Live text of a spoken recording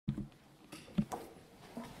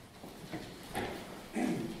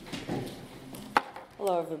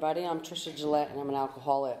Hello, everybody. I'm Trisha G, and I'm an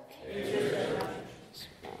alcoholic.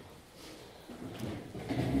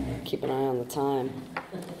 Keep an eye on the time.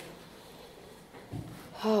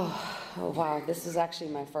 Oh, wow. This is actually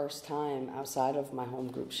my first time outside of my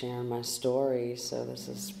home group sharing my story, so this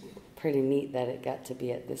is pretty neat that it got to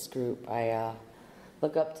be at this group. I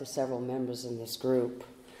look up to several members in this group,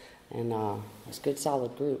 and it's a good,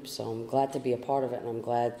 solid group, so I'm glad to be a part of it, and I'm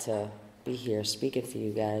glad to be here speaking for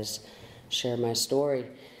you guys, share my story.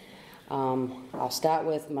 I'll start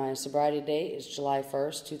with my sobriety date is July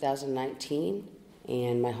 1st, 2019,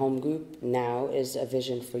 and my home group now is A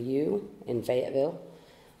Vision for You in Fayetteville.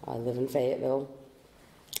 I live in Fayetteville.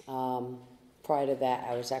 Prior to that,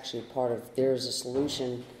 I was actually part of There's a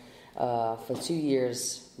Solution for 2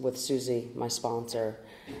 years with Susie, my sponsor,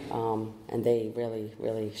 and they really,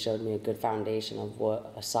 really showed me a good foundation of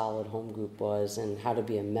what a solid home group was and how to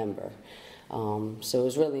be a member. So it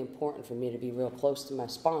was really important for me to be real close to my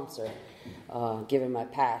sponsor, given my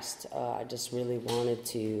past. I just really wanted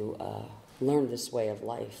to learn this way of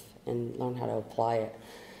life and learn how to apply it.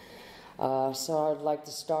 So I'd like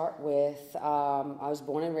to start with, I was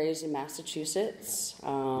born and raised in Massachusetts.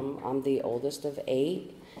 I'm the oldest of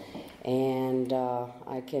 8, and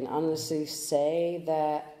I can honestly say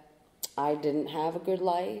that I didn't have a good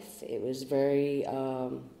life. It was very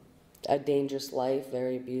a dangerous life,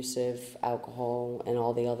 very abusive, alcohol, and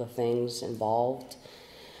all the other things involved.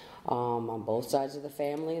 On both sides of the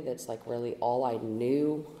family, that's like really all I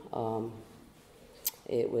knew.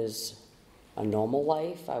 It was a normal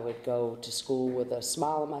life. I would go to school with a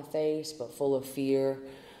smile on my face, but full of fear,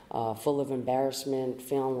 full of embarrassment,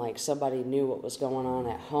 feeling like somebody knew what was going on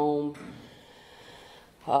at home.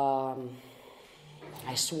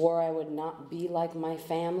 I swore I would not be like my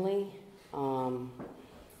family.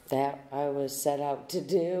 That I was set out to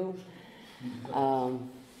do.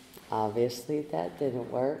 Obviously, that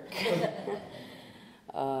didn't work.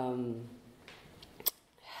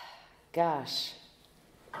 Gosh.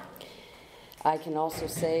 I can also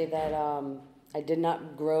say that I did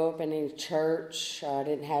not grow up in any church. I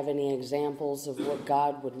didn't have any examples of what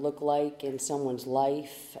God would look like in someone's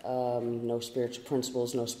life. No spiritual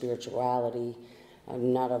principles, no spirituality,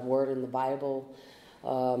 not a word in the Bible.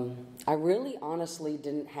 I really honestly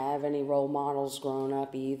didn't have any role models growing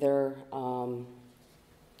up either.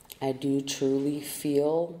 I do truly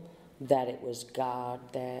feel that it was God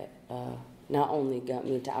that not only got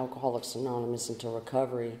me to Alcoholics Anonymous and to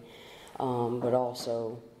recovery, but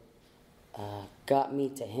also got me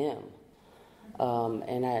to Him.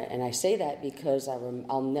 And I say that because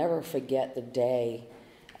I'll never forget the day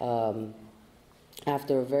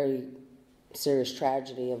after a very serious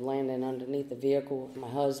tragedy of landing underneath the vehicle with my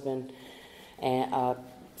husband, and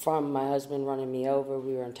from my husband running me over.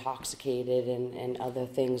 We were intoxicated and other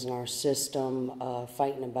things in our system,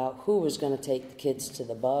 fighting about who was going to take the kids to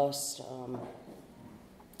the bus.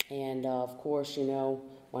 And of course, you know,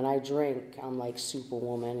 when I drink, I'm like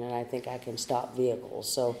Superwoman, and I think I can stop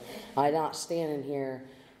vehicles. So I'm not standing here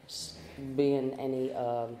being any,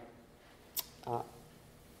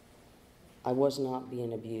 I was not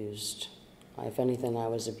being abused. If anything, I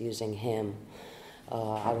was abusing him.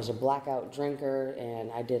 I was a blackout drinker,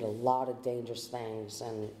 and I did a lot of dangerous things,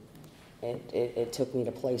 and it took me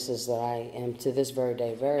to places that I am to this very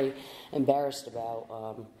day very embarrassed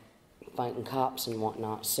about, fighting cops and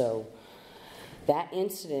whatnot. So that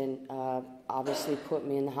incident obviously put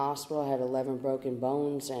me in the hospital. I had 11 broken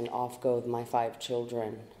bones and off go with my 5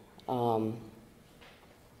 children.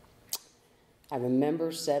 I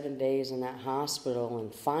remember 7 days in that hospital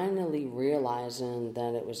and finally realizing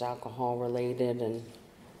that it was alcohol related, and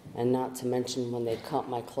not to mention when they cut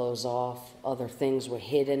my clothes off, other things were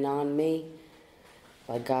hidden on me.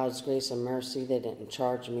 By God's grace and mercy, they didn't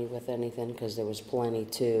charge me with anything because there was plenty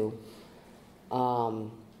too. And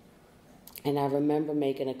I remember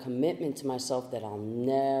making a commitment to myself that I'll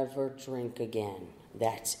never drink again.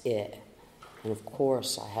 That's it. And of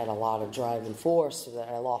course, I had a lot of driving force so that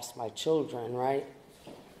I lost my children, right?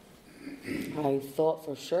 I thought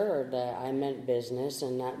for sure that I meant business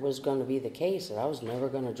and that was going to be the case, that I was never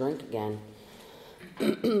going to drink again.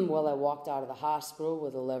 Well, I walked out of the hospital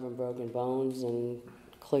with 11 broken bones and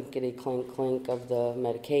clinkety clink clink of the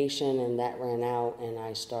medication, and that ran out, and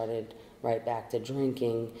I started right back to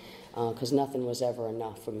drinking because nothing was ever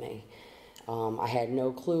enough for me. I had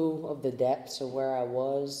no clue of the depths of where I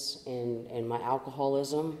was in my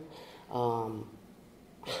alcoholism.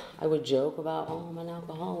 I would joke about, oh, I'm an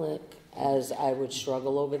alcoholic, as I would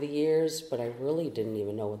struggle over the years, but I really didn't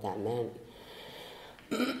even know what that meant.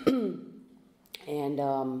 And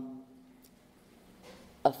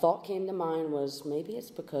a thought came to mind was, maybe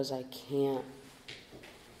it's because I can't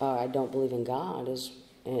I don't believe in God,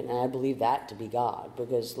 and I believe that to be God,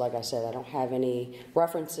 because like I said, I don't have any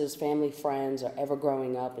references, family, friends, or ever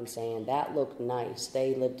growing up and saying, that looked nice,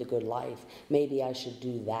 they lived a good life, maybe I should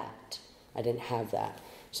do that. I didn't have that.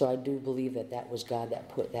 So I do believe that that was God that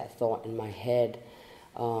put that thought in my head,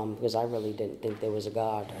 because I really didn't think there was a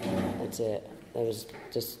God. That's it. That was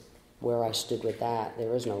just where I stood with that.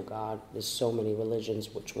 There is no God. There's so many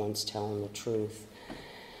religions, which one's telling the truth.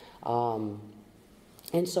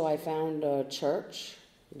 And so I found a church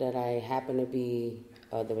that I happened to be,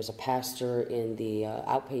 there was a pastor in the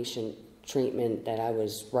outpatient treatment that I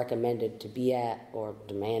was recommended to be at, or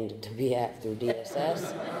demanded to be at through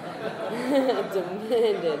DSS.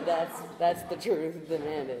 Demanded, that's the truth,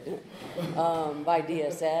 demanded. By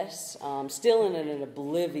DSS. Still in an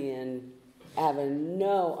oblivion, having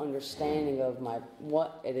no understanding of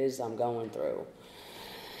what it is I'm going through.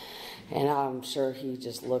 And I'm sure he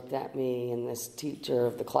just looked at me and this teacher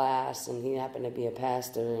of the class, and he happened to be a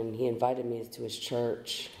pastor, and he invited me to his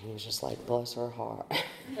church. He was just like, bless her heart.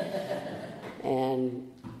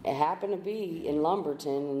 And it happened to be in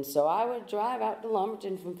Lumberton, and so I would drive out to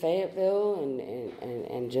Lumberton from Fayetteville,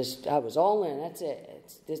 and just, I was all in. That's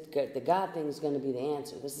it. The God thing is going to be the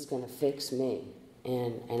answer. This is going to fix me.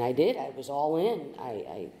 And I did. I was all in.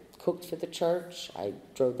 I cooked for the church. I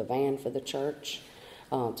drove the van for the church.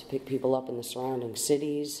 To pick people up in the surrounding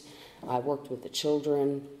cities. I worked with the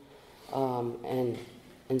children, and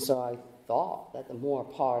so I thought that the more a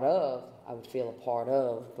part of, I would feel a part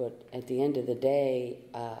of, but at the end of the day,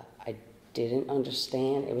 I didn't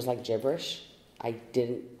understand. It was like gibberish. I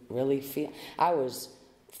didn't really feel, I was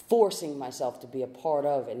forcing myself to be a part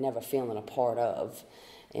of and never feeling a part of,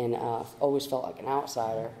 and always felt like an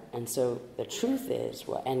outsider. And so the truth is,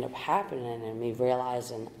 what ended up happening and me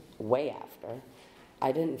realizing way after,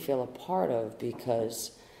 I didn't feel a part of,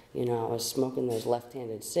 because, I was smoking those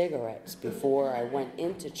left-handed cigarettes before I went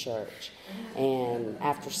into church. And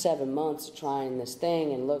after 7 months of trying this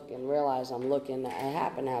thing and look and realize I'm looking, I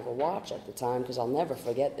happened to have a watch at the time, because I'll never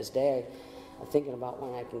forget this day. I'm thinking about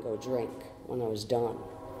when I can go drink, when I was done.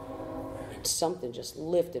 And something just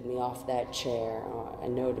lifted me off that chair. I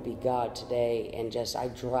know to be God today. And I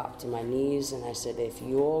dropped to my knees and I said, if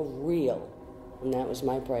you're real, and that was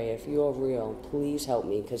my prayer, if you're real, please help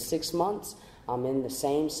me. Because 6 months, I'm in the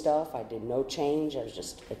same stuff. I did no change. I was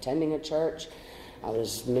just attending a church. I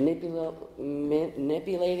was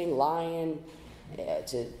manipulating, lying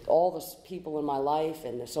to all the people in my life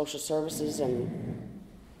and the social services. And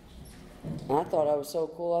I thought I was so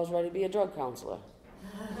cool, I was ready to be a drug counselor.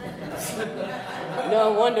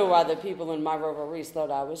 No wonder why the people in my River East thought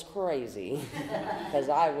I was crazy. Because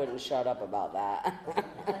I wouldn't shut up about that.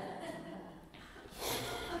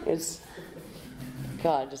 It's,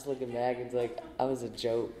 God, just looking back, it's like I was a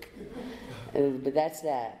joke. But that's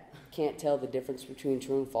that. Can't tell the difference between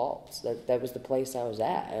true and false. That was the place I was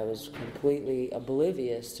at. I was completely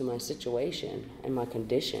oblivious to my situation and my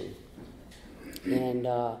condition. And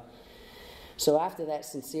so after that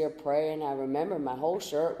sincere prayer, and I remember my whole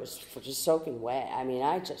shirt was just soaking wet. I mean,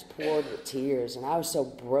 I just poured with tears, and I was so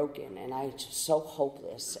broken, and I was just so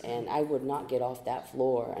hopeless, and I would not get off that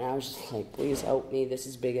floor. And I was just like, please help me. This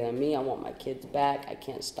is bigger than me. I want my kids back. I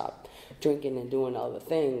can't stop drinking and doing other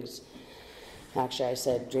things. Actually, I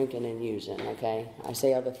said drinking and using, okay? I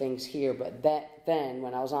say other things here, but back then,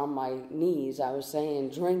 when I was on my knees, I was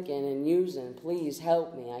saying drinking and using, please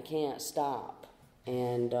help me. I can't stop.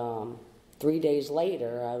 And 3 days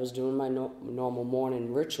later, I was doing my normal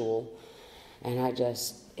morning ritual, and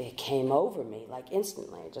it came over me, like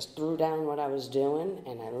instantly. I just threw down what I was doing,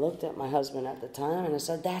 and I looked at my husband at the time, and I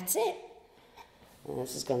said, that's it. And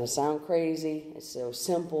this is going to sound crazy. It's so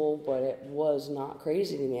simple, but it was not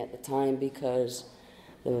crazy to me at the time, because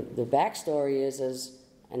the backstory is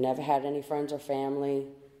I never had any friends or family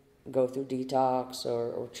go through detox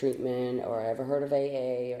or treatment, or ever heard of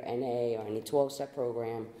AA or NA or any 12-step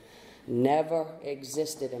program. Never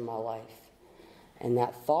existed in my life. And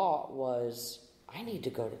that thought was, I need to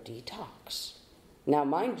go to detox. Now,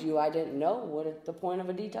 mind you, I didn't know what the point of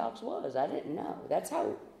a detox was. I didn't know. That's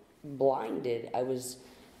how blinded I was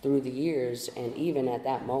through the years. And even at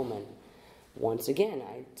that moment, once again,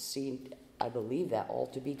 I believe that all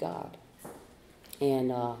to be God.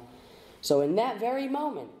 And so in that very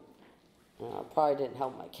moment, probably didn't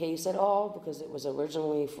help my case at all, because it was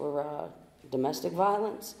originally for domestic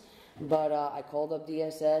violence. But I called up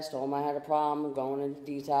DSS, told them I had a problem, going into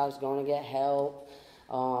detox, going to get help.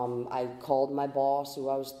 I called my boss, who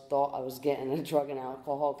thought I was getting a drug and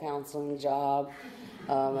alcohol counseling job,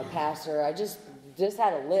 a pastor. I just just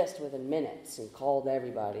had a list within minutes and called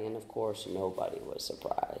everybody, and of course nobody was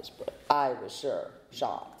surprised, but I was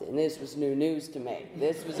shocked, and this was new news to me.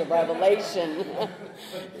 This was a revelation.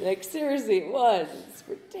 Like, seriously, it was. It's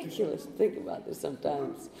ridiculous to think about this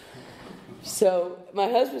sometimes. So my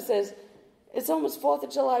husband says, it's almost 4th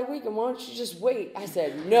of July weekend, why don't you just wait? I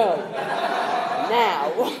said, no,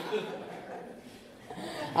 now.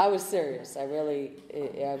 I was serious. I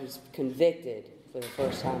was convicted for the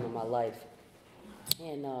first time in my life.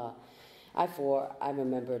 And I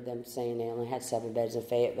remember them saying they only had 7 beds in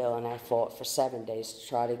Fayetteville, and I fought for 7 days to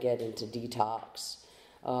try to get into detox.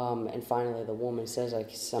 And finally the woman says,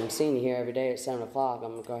 I'm seeing you here every day at 7 o'clock.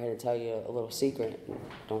 I'm going to go ahead and tell you a little secret.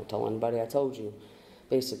 Don't tell anybody I told you.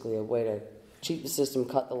 Basically a way to cheat the system,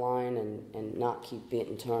 cut the line, and not keep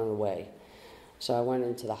getting turned away. So I went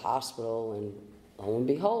into the hospital, and lo and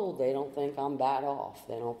behold, they don't think I'm bad off.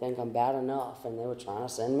 They don't think I'm bad enough, and they were trying to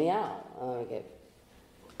send me out.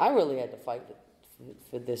 I really had to fight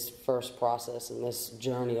for this first process and this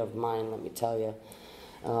journey of mine, let me tell you.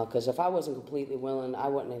 Because if I wasn't completely willing, I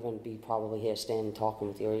wouldn't even be probably here standing talking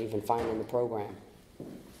with you or even finding the program.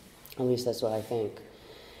 At least that's what I think.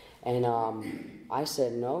 And I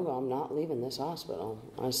said, no, I'm not leaving this hospital.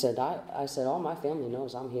 I said, all my family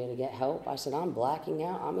knows I'm here to get help. I said, I'm blacking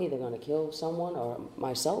out. I'm either going to kill someone or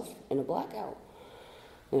myself in a blackout.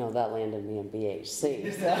 You know, that landed me in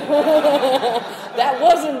BHC. So that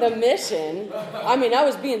wasn't the mission. I mean, I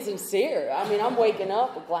was being sincere. I mean, I'm waking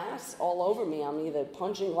up with glass all over me. I'm either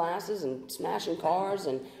punching glasses and smashing cars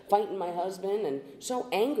and fighting my husband, and so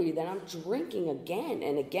angry that I'm drinking again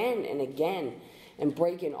and again and again and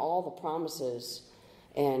breaking all the promises.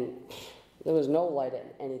 And there was no light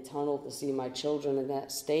at any tunnel to see my children in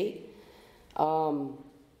that state.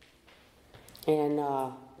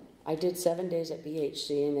 I did 7 days at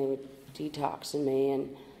BHC, and they were detoxing me,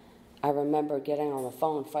 and I remember getting on the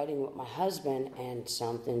phone fighting with my husband, and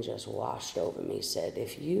something just washed over me, said,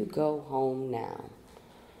 if you go home now,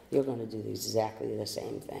 you're going to do exactly the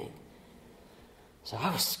same thing. So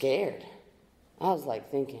I was scared. I was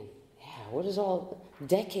like thinking, what is all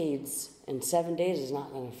decades and 7 days is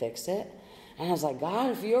not going to fix it? And I was like,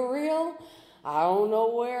 God, if you're real, I don't know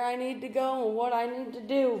where I need to go and what I need to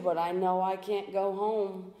do, but I know I can't go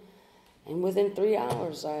home. And within 3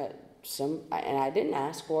 hours, I didn't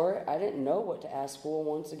ask for it. I didn't know what to ask for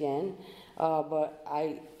once again. But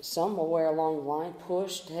I, somewhere along the line,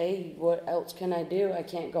 pushed, hey, what else can I do? I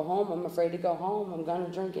can't go home. I'm afraid to go home. I'm going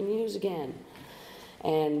to drink and use again.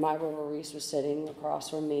 And Myra Reese was sitting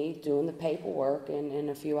across from me doing the paperwork, and in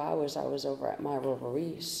a few hours I was over at Myra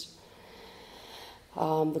Reese.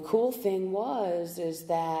 The cool thing is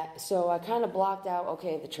that, so I kind of blocked out,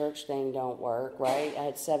 okay, the church thing don't work, right? I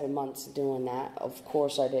had 7 months doing that. Of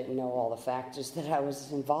course, I didn't know all the factors that I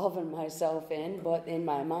was involving myself in, but in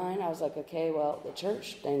my mind, I was like, okay, well, the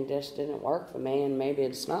church thing just didn't work for me, and maybe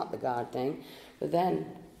it's not the God thing. But then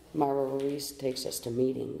Myra Reese takes us to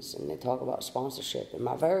meetings, and they talk about sponsorship. In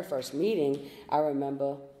my very first meeting, I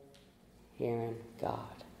remember hearing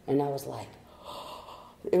God, and I was like,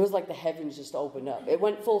 it was like the heavens just opened up. It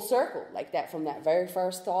went full circle like that from that very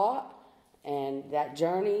first thought, and that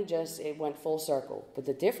journey it went full circle. But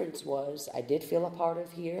the difference was I did feel a part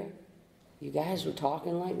of here. You guys were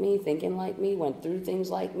talking like me, thinking like me, went through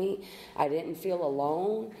things like me. I didn't feel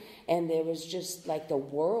alone, and there was just like the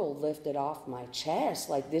world lifted off my chest.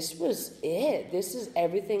 Like this was it. This is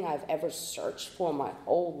everything I've ever searched for my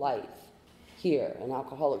whole life here in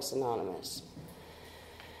Alcoholics Anonymous.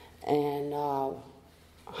 And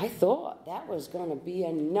I thought that was going to be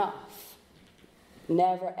enough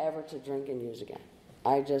never ever to drink and use again.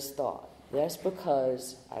 I just thought, just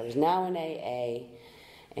because I was now in AA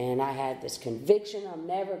and I had this conviction I'm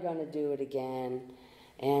never going to do it again.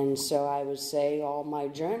 And so I would say all my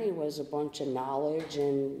journey was a bunch of knowledge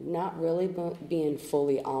and not really being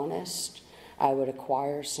fully honest. I would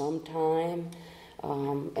acquire some time.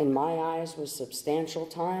 In my eyes was substantial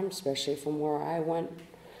time, especially from where I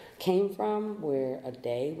came from, where a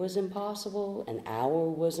day was impossible, an hour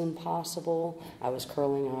was impossible. I was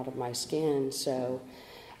curling out of my skin. So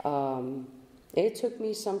it took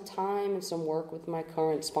me some time and some work with my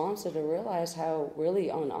current sponsor to realize how really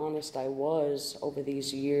unhonest I was over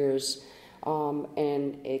these years.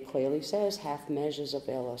 And it clearly says, half measures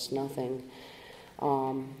avail us nothing.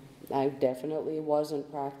 I definitely wasn't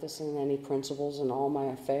practicing any principles in all my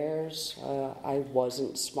affairs. I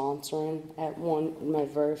wasn't sponsoring at my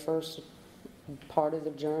very first part of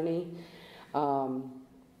the journey.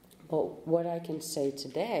 But what I can say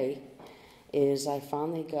today is I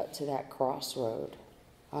finally got to that crossroad.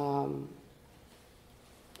 By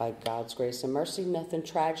God's grace and mercy, nothing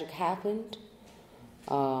tragic happened.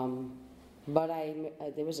 But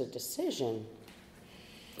there was a decision,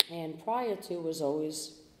 and prior to was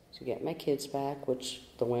always to get my kids back, which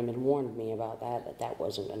the women warned me about that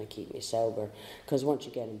wasn't going to keep me sober, because once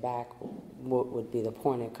you get them back, what would be the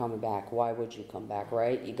point of coming back? Why would you come back,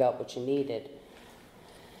 right? You got what you needed.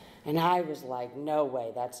 And I was like, no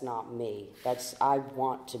way, that's not me. I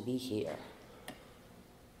want to be here.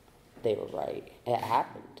 They were right. It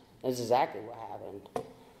happened. That's exactly what happened.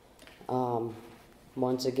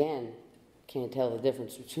 Once again, can't tell the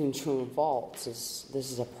difference between true and false.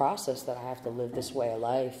 This is a process that I have to live this way of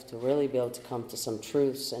life to really be able to come to some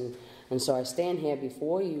truths. And so I stand here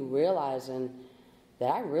before you realizing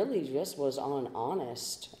that I really just was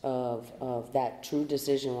honest of that true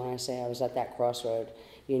decision when I say I was at that crossroad.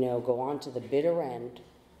 Go on to the bitter end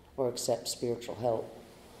or accept spiritual help.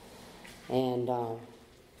 And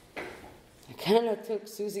I kind of took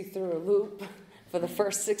Susie through a loop for the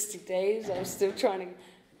first 60 days. I was still trying to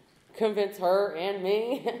convince her and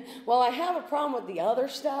me. Well, I have a problem with the other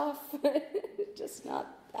stuff, just not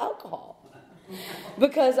alcohol.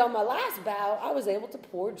 Because on my last bout, I was able to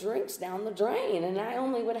pour drinks down the drain, and I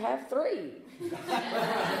only would have 3.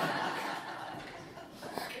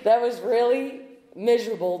 That was really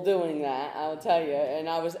miserable doing that, I'll tell you. And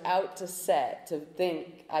I was out to set to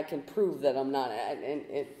think I can prove that I'm not. And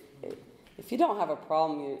if you don't have a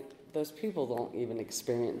problem, those people don't even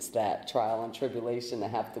experience that trial and tribulation to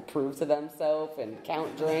have to prove to themselves and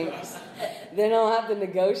count drinks. They don't have to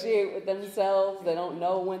negotiate with themselves. They don't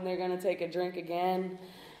know when they're going to take a drink again.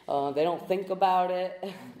 They don't think about it.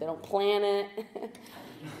 They don't plan it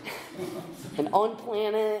and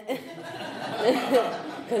unplan it.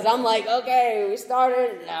 Because I'm like, okay, we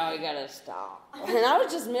started, now we got to stop. And I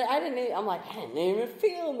was just, I didn't even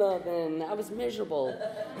feel nothing. I was miserable.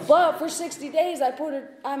 But for 60 days, I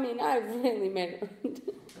really made it.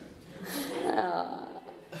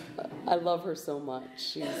 I love her so much.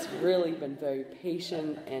 She's really been very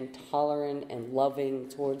patient and tolerant and loving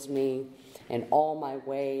towards me in all my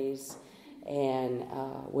ways. And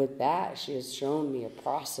with that, she has shown me a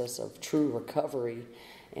process of true recovery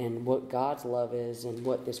and what God's love is and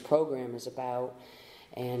what this program is about.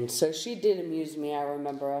 And so she did amuse me. I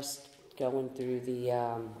remember us going through the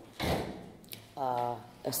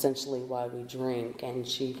essentially why we drink, and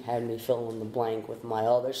she had me fill in the blank with my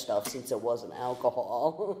other stuff since it wasn't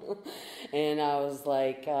alcohol. And I was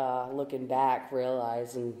like, looking back,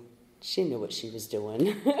 realizing she knew what she was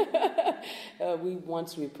doing.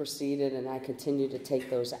 Once we proceeded and I continued to take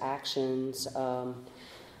those actions,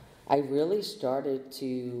 I really started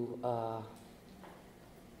to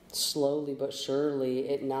slowly but surely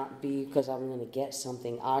it not be because I'm going to get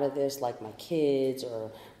something out of this, like my kids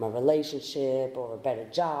or my relationship or a better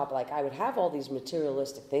job. Like I would have all these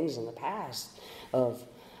materialistic things in the past of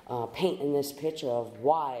painting this picture of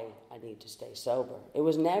why I need to stay sober. It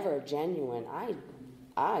was never genuine. I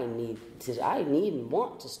need and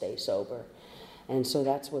want to stay sober. And so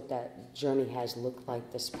that's what that journey has looked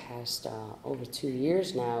like this past over 2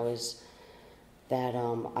 years now, is that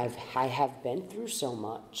I have been through so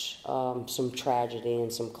much, some tragedy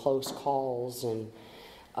and some close calls, and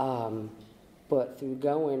but through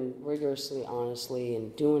going rigorously, honestly,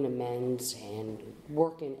 and doing amends and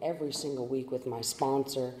working every single week with my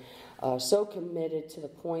sponsor, so committed to the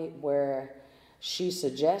point where she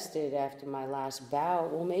suggested after my last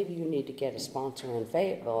bout, well, maybe you need to get a sponsor in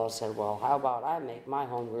Fayetteville. I said, well, how about I make my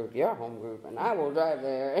home group your home group, and I will drive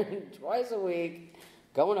there twice a week,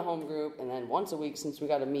 go in a home group, and then once a week, since we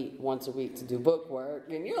got to meet once a week to do book work,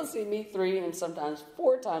 and you'll see me 3 and sometimes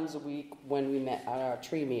 4 times a week when we met at our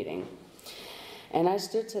tree meeting. And I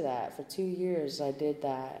stood to that. For 2 years, I did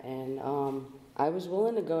that, and I was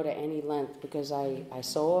willing to go to any length because I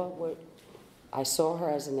saw her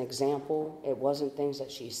as an example. It wasn't things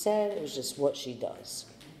that she said, it was just what she does.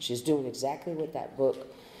 She's doing exactly what that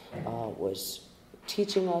book was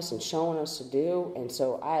teaching us and showing us to do. And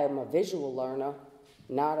so I am a visual learner.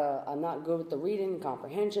 I'm not good with the reading and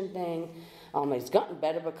comprehension thing. It's gotten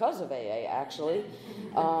better because of AA, actually.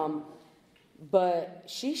 But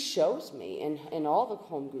she shows me and all the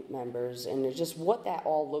home group members and it's just what that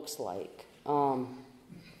all looks like.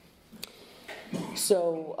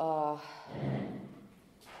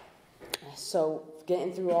 So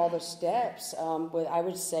getting through all the steps, I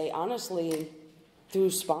would say, honestly, through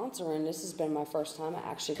sponsoring, this has been my first time I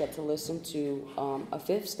actually got to listen to a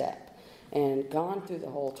 5th step and gone through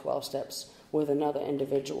the whole 12 steps with another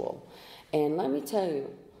individual. And let me tell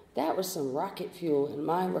you, that was some rocket fuel in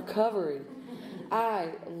my recovery.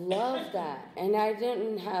 I love that. And I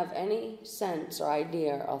didn't have any sense or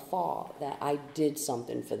idea or thought that I did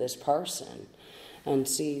something for this person. And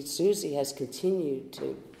see, Susie has continued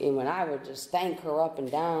to, and when I would just thank her up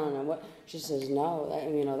and down, and what she says, no,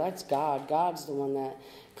 that's God. God's the one that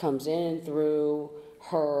comes in and through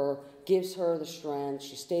her, gives her the strength.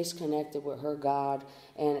 She stays connected with her God.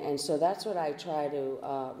 And so that's what I try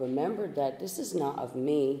to remember, that this is not of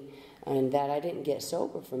me, and that I didn't get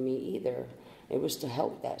sober for me either. It was to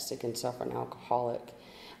help that sick and suffering alcoholic.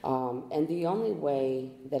 And the only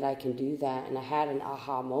way that I can do that, and I had an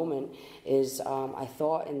aha moment, is I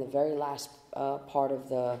thought in the very last part of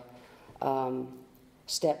the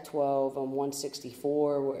Step 12 on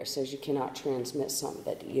 164, where it says you cannot transmit something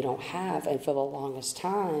that you don't have. And for the longest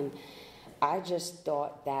time, I just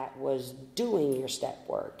thought that was doing your step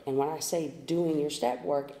work. And when I say doing your step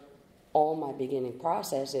work, all my beginning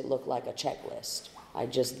process, it looked like a checklist. I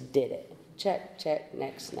just did it. Check, check,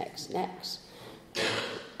 next, next, next.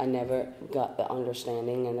 I never got the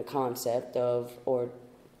understanding and the concept of, or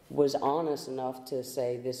was honest enough to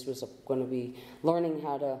say this was going to be learning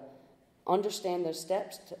how to understand the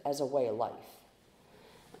steps as a way of life.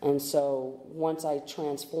 And so once I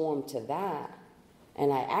transformed to that,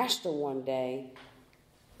 and I asked her one day,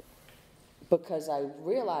 because I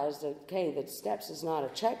realized that, okay, the steps is not a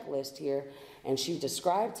checklist here, and she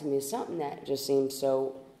described to me something that just seemed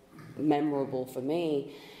so memorable for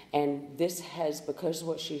me. And this has, because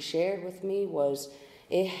what she shared with me was,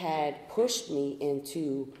 it had pushed me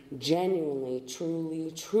into genuinely,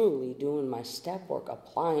 truly, truly doing my step work,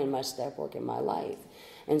 applying my step work in my life.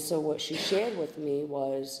 And so what she shared with me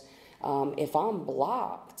was, if I'm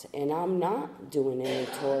blocked and I'm not doing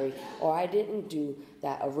inventory, or I didn't do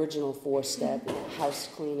that original 4-step and that house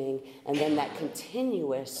cleaning, and then that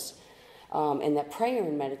continuous, and that prayer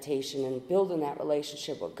and meditation and building that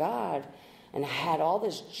relationship with God, and I had all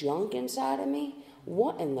this junk inside of me,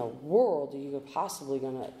 what in the world are you possibly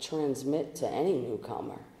going to transmit to any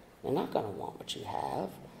newcomer? They're not going to want what you have.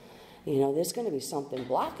 There's going to be something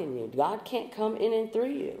blocking you. God can't come in and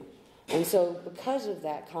through you. And so because of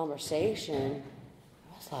that conversation,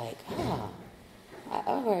 I was like,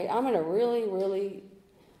 all right, I'm going to really, really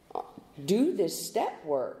do this step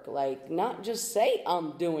work. Like, not just say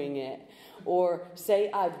I'm doing it, or say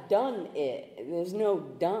I've done it. There's no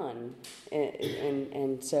done.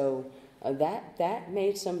 And so that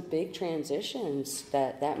made some big transitions,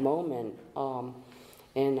 that moment.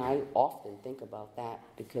 And I often think about that,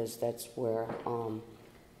 because that's where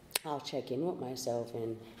I'll check in with myself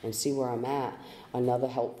and see where I'm at. Another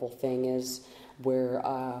helpful thing is where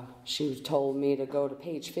she told me to go to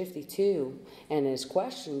page 52, and there's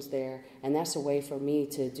questions there, and that's a way for me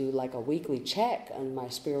to do like a weekly check on my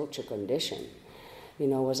spiritual condition.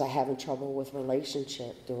 Was I having trouble with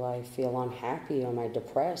relationship? Do I feel unhappy? Am I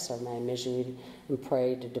depressed? Am I misery and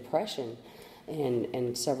prey to depression?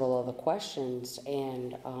 And several other questions.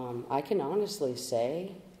 And I can honestly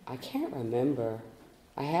say, I can't remember.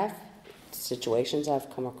 I have situations I've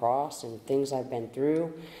come across and things I've been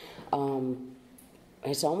through.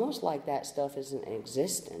 It's almost like that stuff isn't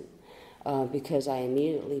existent, because I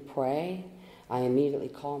immediately pray. I immediately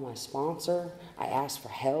call my sponsor. I ask for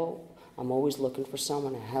help. I'm always looking for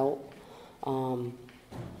someone to help.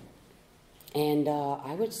 And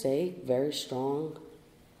I would say very strong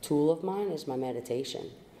tool of mine is my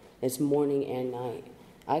meditation. It's morning and night.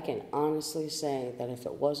 I can honestly say that if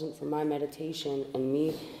it wasn't for my meditation and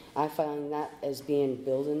me, I find that as being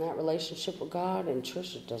building that relationship with God. And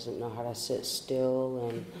Trisha doesn't know how to sit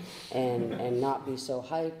still and not be so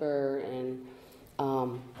hyper. And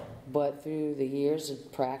but through the years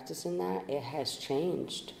of practicing that, it has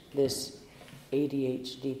changed this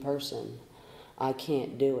ADHD person. I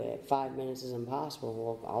can't do it. 5 minutes is impossible.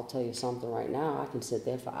 Well, I'll tell you something right now. I can sit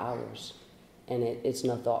there for hours, and it's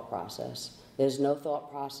no thought process. There's no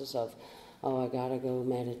thought process of, oh, I gotta go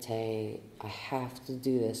meditate. I have to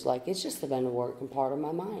do this. Like, it's just been a working part of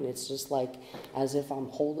my mind. It's just like as if I'm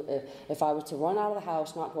if I was to run out of the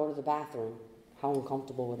house, not go to the bathroom, how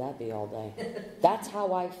uncomfortable would that be all day? That's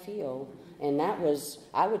how I feel. And that was,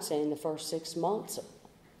 I would say, in the first 6 months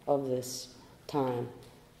of this time,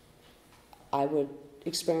 I would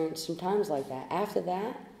experience some times like that. After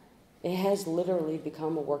that, it has literally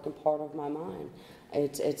become a working part of my mind.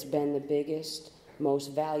 It's been the biggest,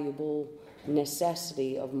 most valuable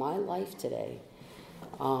necessity of my life today.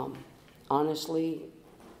 Honestly,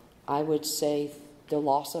 I would say the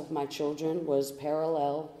loss of my children was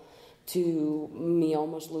parallel to me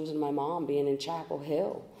almost losing my mom, being in Chapel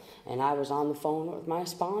Hill. And I was on the phone with my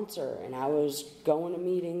sponsor, and I was going to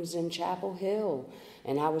meetings in Chapel Hill,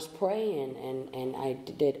 and I was praying, and I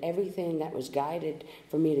did everything that was guided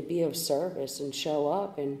for me to be of service and show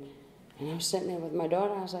up, and And I was sitting there with my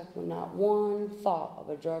daughter, I was like, well, not one thought of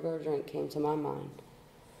a drug or a drink came to my mind.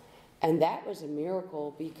 And that was a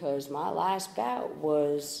miracle, because my last bout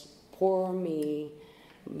was poor me.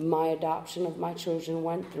 My adoption of my children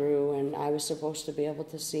went through, and I was supposed to be able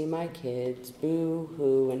to see my kids,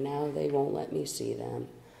 boo-hoo, and now they won't let me see them.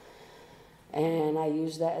 And I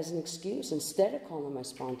used that as an excuse. Instead of calling my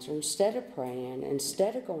sponsor, instead of praying,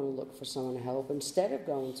 instead of going to look for someone to help, instead of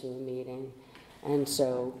going to a meeting. And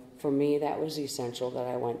so for me, that was essential that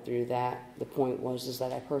I went through that. The point was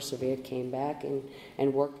that I persevered, came back,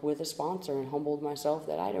 and worked with a sponsor and humbled myself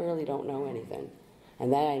that I really don't know anything,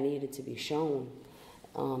 and that I needed to be shown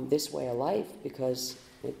this way of life, because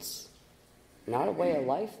it's not a way of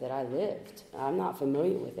life that I lived. I'm not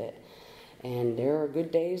familiar with it. And there are good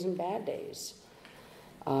days and bad days.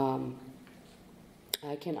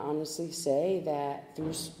 I can honestly say that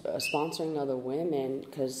through sponsoring other women,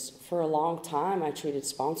 because for a long time I treated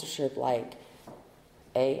sponsorship like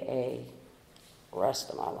AA the rest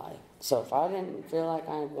of my life. So if I didn't feel like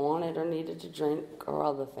I wanted or needed to drink or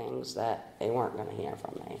other things, that they weren't going to hear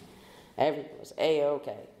from me. Everything was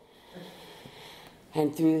A-okay.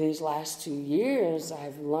 And through these last 2 years,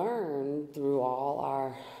 I've learned through all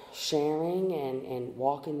our sharing and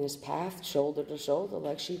walking this path shoulder to shoulder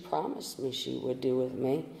like she promised me she would do with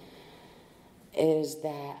me, is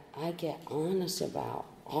that I get honest about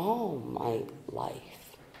all my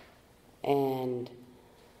life. And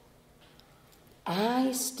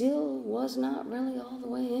I still was not really all the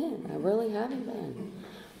way in. I really haven't been.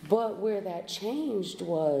 But where that changed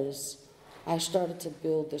was I started to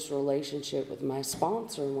build this relationship with my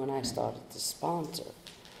sponsor when I started to sponsor.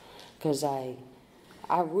 Because I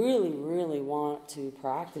really, really want to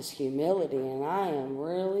practice humility, and I am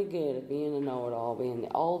really good at being a know-it-all, being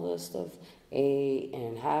the oldest of 8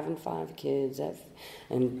 and having 5 kids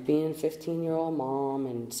and being a 15-year-old mom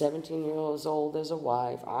and 17 years old as a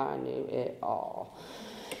wife. I knew it all.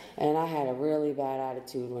 And I had a really bad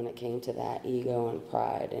attitude when it came to that ego and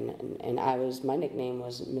pride, and my nickname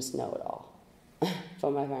was Miss Know-It-All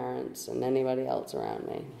for my parents and anybody else around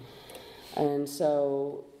me. And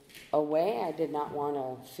so a way I did not want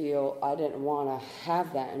to feel, I didn't want to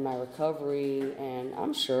have that in my recovery, and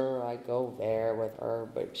I'm sure I go there with her,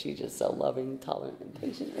 but she's just so loving, tolerant, and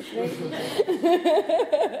patient with me.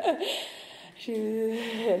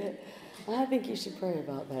 I think you should pray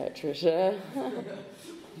about that, Trisha.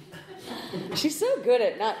 She's so good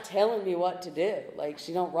at not telling me what to do. Like,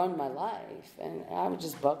 she don't run my life, and I would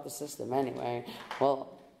just buck the system anyway.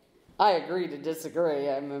 Well, I agree to disagree.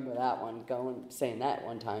 I remember that one, saying that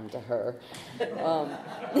one time to her.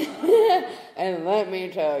 And let me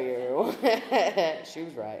tell you, she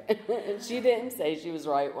was right. She didn't say she was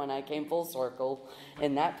right when I came full circle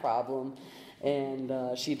in that problem. And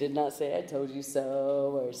she did not say, I told you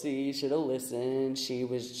so, or see, you should have listened. She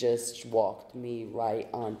was just walked me right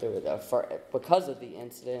on through because of the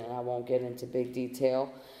incident, and I won't get into big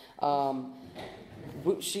detail.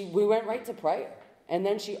 We went right to prayer. And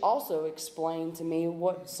then she also explained to me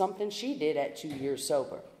something she did at 2 years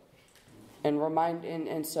sober.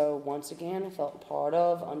 And so once again, I felt part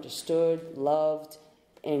of, understood, loved,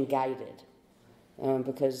 and guided.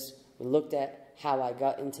 Because we looked at how I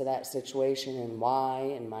got into that situation and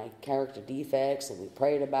why, and my character defects, and we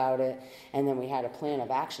prayed about it, and then we had a plan of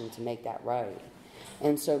action to make that right.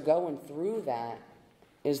 And so going through that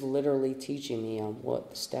is literally teaching me on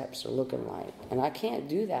what the steps are looking like. And I can't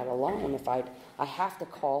do that alone. I have to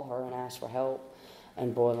call her and ask for help.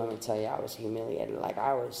 And boy, let me tell you, I was humiliated. Like,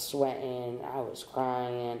 I was sweating, I was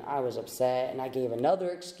crying, I was upset, and I gave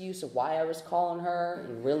another excuse of why I was calling her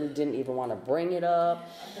and really didn't even want to bring it up.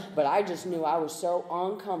 But I just knew I was so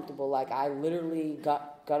uncomfortable. Like, I literally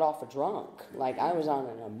got off a drunk. Like, I was on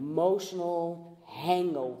an emotional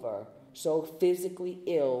hangover, so physically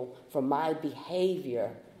ill from my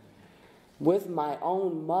behavior with my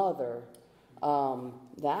own mother,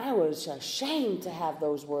 that I was ashamed to have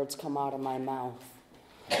those words come out of my mouth.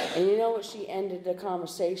 And you know what she ended the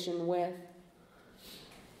conversation with?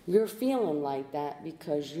 You're feeling like that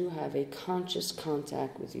because you have a conscious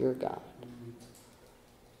contact with your God.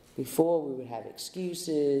 Before, we would have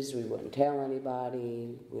excuses, we wouldn't tell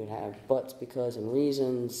anybody, we would have buts, because, and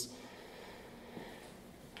reasons.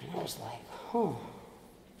 And I was like, huh.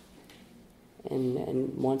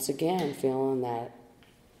 And once again, feeling that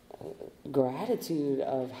gratitude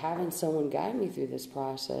of having someone guide me through this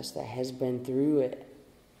process that has been through it.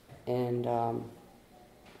 And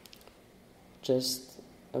just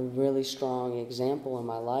a really strong example in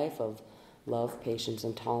my life of love, patience,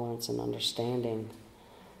 and tolerance and understanding.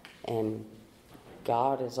 And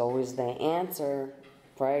God is always the answer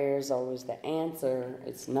prayer is always the answer.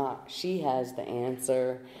 It's not she has the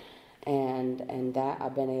answer. And that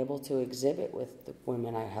I've been able to exhibit with the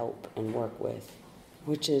women I help and work with,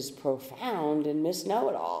 which is profound and Miss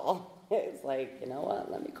Know-It-All. It's like, you know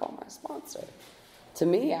what, let me call my sponsor. To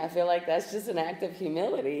me, I feel like that's just an act of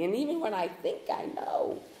humility. And even when I think I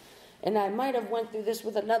know, and I might have went through this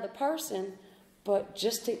with another person, but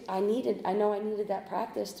I know I needed that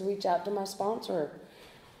practice to reach out to my sponsor.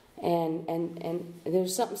 And there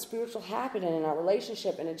was something spiritual happening in our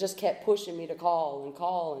relationship, and it just kept pushing me to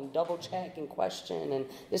call and double check and question, and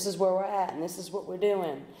this is where we're at, and this is what we're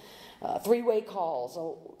doing. Three-way calls,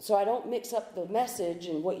 so I don't mix up the message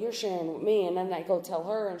and what you're sharing with me, and then I go tell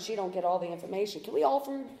her, and she don't get all the information. Can we all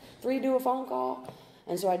three do a phone call?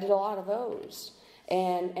 And so I did a lot of those.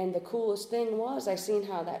 And the coolest thing was I seen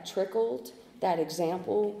how that trickled, that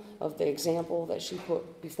example that she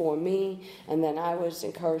put before me, and then I was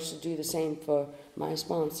encouraged to do the same for my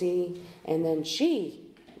sponsee, and then she,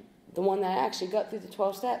 the one that actually got through the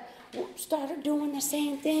 12 step, started doing the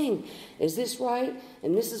same thing. Is this right?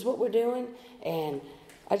 And this is what we're doing. And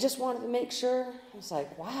I just wanted to make sure. I was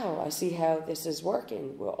like, wow, I see how this is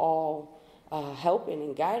working. We're all helping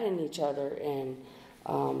and guiding each other, and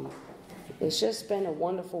it's just been a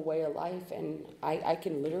wonderful way of life. And I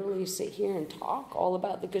can literally sit here and talk all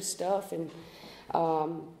about the good stuff and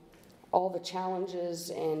all the challenges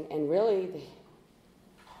and really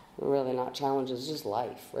not challenges, just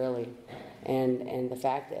life, really. And the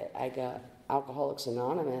fact that I got Alcoholics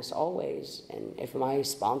Anonymous always, and if my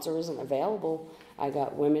sponsor isn't available, I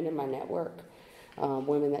got women in my network,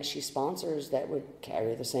 women that she sponsors that would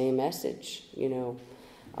carry the same message, you know.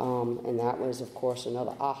 And that was, of course,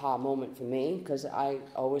 another aha moment for me, because I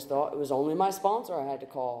always thought it was only my sponsor I had to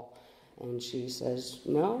call. And she says,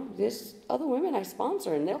 no, there's other women I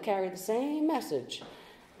sponsor, and they'll carry the same message.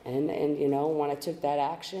 And you know, when I took that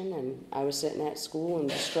action and I was sitting at school in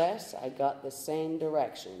distress, I got the same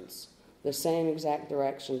directions, the same exact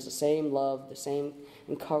directions, the same love, the same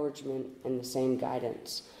encouragement, and the same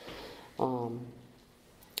guidance.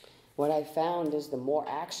 What I found is the more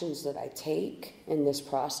actions that I take in this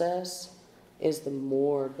process is the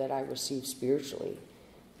more that I receive spiritually.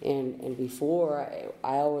 And before,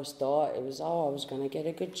 I always thought it was, I was going to get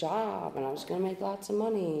a good job, and I was going to make lots of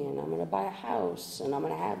money, and I'm going to buy a house, and I'm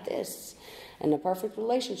going to have this, and the perfect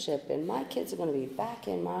relationship, and my kids are going to be back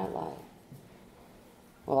in my life.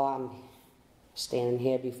 Well, I'm standing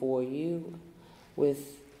here before you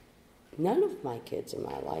with none of my kids in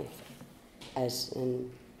my life, as in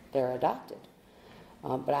they're adopted.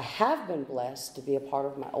 But I have been blessed to be a part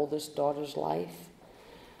of my oldest daughter's life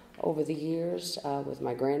over the years with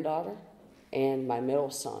my granddaughter and my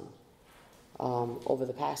middle son over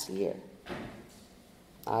the past year.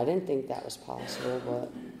 I didn't think that was possible,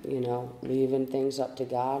 but, you know, leaving things up to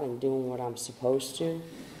God and doing what I'm supposed to,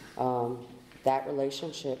 that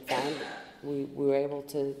relationship, we were able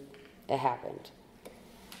to, it happened.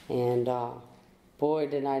 And boy,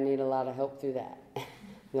 did I need a lot of help through that.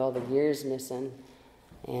 With all the years missing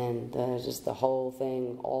and just the whole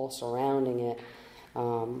thing all surrounding it.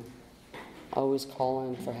 Always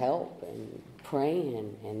calling for help and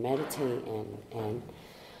praying and meditating. And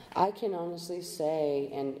I can honestly say,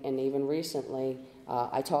 and even recently,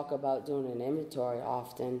 I talk about doing an inventory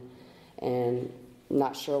often, and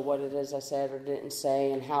not sure what it is I said or didn't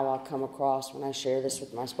say and how I'll come across when I share this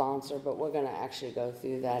with my sponsor, but we're going to actually go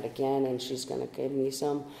through that again, and she's going to give me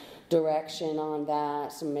some direction on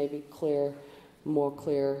that, some maybe more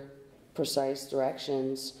clear, precise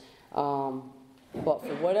directions. But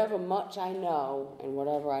for whatever much I know and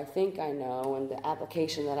whatever I think I know and the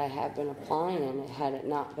application that I have been applying, had it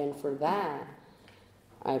not been for that,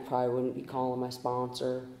 I probably wouldn't be calling my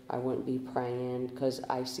sponsor. I wouldn't be praying, because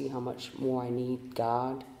I see how much more I need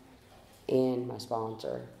God and my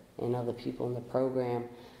sponsor and other people in the program,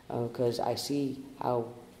 because I see how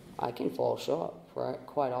I can fall short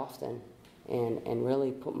quite often and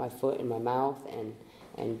really put my foot in my mouth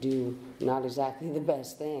and do not exactly the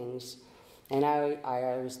best things. And I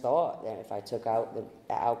always thought that if I took out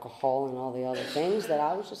the alcohol and all the other things, that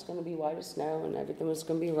I was just going to be white as snow and everything was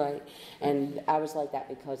going to be right. And I was like that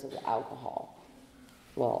because of the alcohol.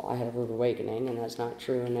 Well, I had a rude awakening, and that's not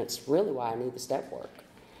true, and that's really why I need the step work.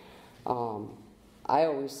 I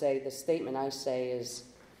always say, the statement I say is,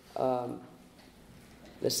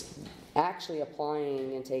 this actually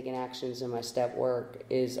applying and taking actions in my step work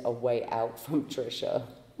is a way out from Trisha.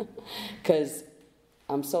 Because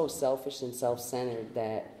I'm so selfish and self-centered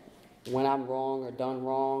that when I'm wrong or done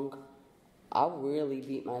wrong, I'll really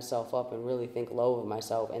beat myself up and really think low of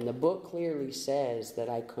myself. And the book clearly says that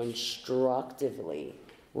I constructively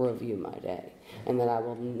review my day, and that I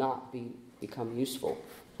will not become useful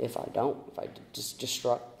if I don't. If I just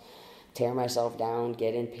destruct, tear myself down,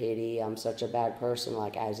 get in pity, I'm such a bad person,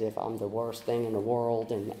 like as if I'm the worst thing in the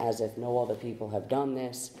world, and as if no other people have done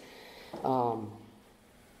this.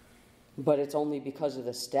 But it's only because of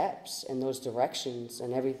the steps and those directions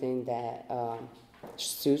and everything that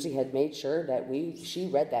Susie had made sure that she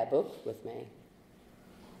read that book with me.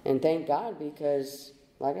 And thank God, because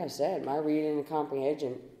like I said, my reading and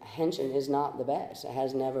comprehension is not the best. It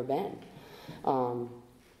has never been.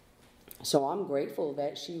 So I'm grateful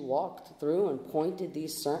that she walked through and pointed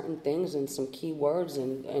these certain things and some key words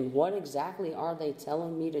and what exactly are they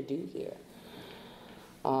telling me to do here.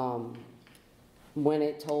 When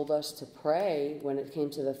it told us to pray, when it came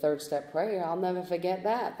to the third step prayer, I'll never forget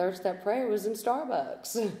that. Third step prayer was in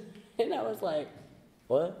Starbucks. And I was like,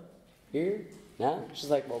 what? Here? No? She's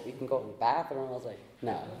like, well, we can go to the bathroom. I was like,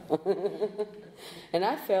 no. And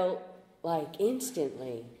I felt like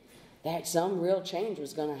instantly that some real change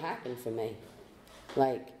was going to happen for me.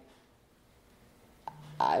 Like,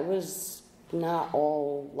 I was not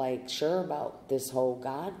all like sure about this whole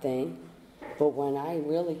God thing. But when I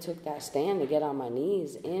really took that stand to get on my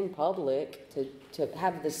knees in public, to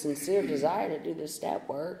have the sincere desire to do this step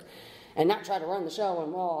work and not try to run the show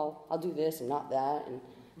and, well, I'll do this and not that. And,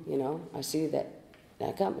 I see that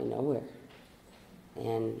got me nowhere.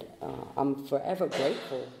 And I'm forever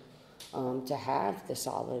grateful to have the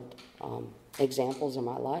solid examples in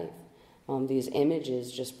my life. These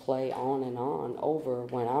images just play on and on over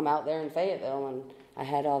when I'm out there in Fayetteville and I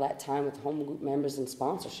had all that time with home group members and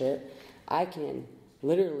sponsorship. I can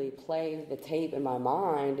literally play the tape in my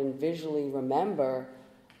mind and visually remember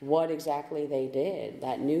what exactly they did.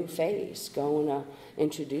 That new face, going to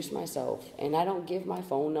introduce myself. And I don't give my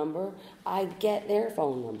phone number. I get their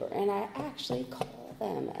phone number. And I actually call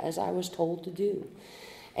them as I was told to do.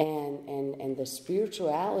 And the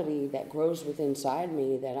spirituality that grows within inside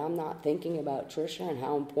me, that I'm not thinking about Trisha and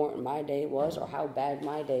how important my day was or how bad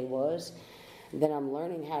my day was, that I'm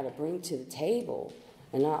learning how to bring to the table.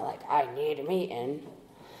 And not like, I need a meeting.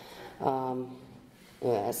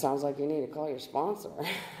 That sounds like you need to call your sponsor.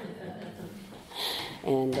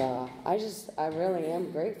 And I really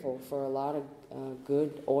am grateful for a lot of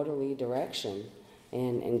good, orderly direction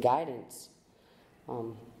and guidance.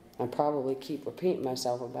 I probably keep repeating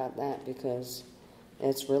myself about that because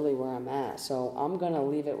it's really where I'm at. So I'm going to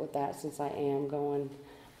leave it with that since I am going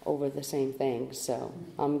over the same thing. So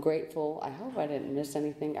I'm grateful. I hope I didn't miss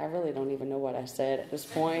anything. I really don't even know what I said at this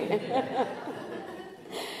point.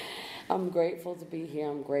 I'm grateful to be here.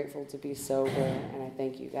 I'm grateful to be sober. And I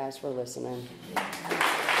thank you guys for listening.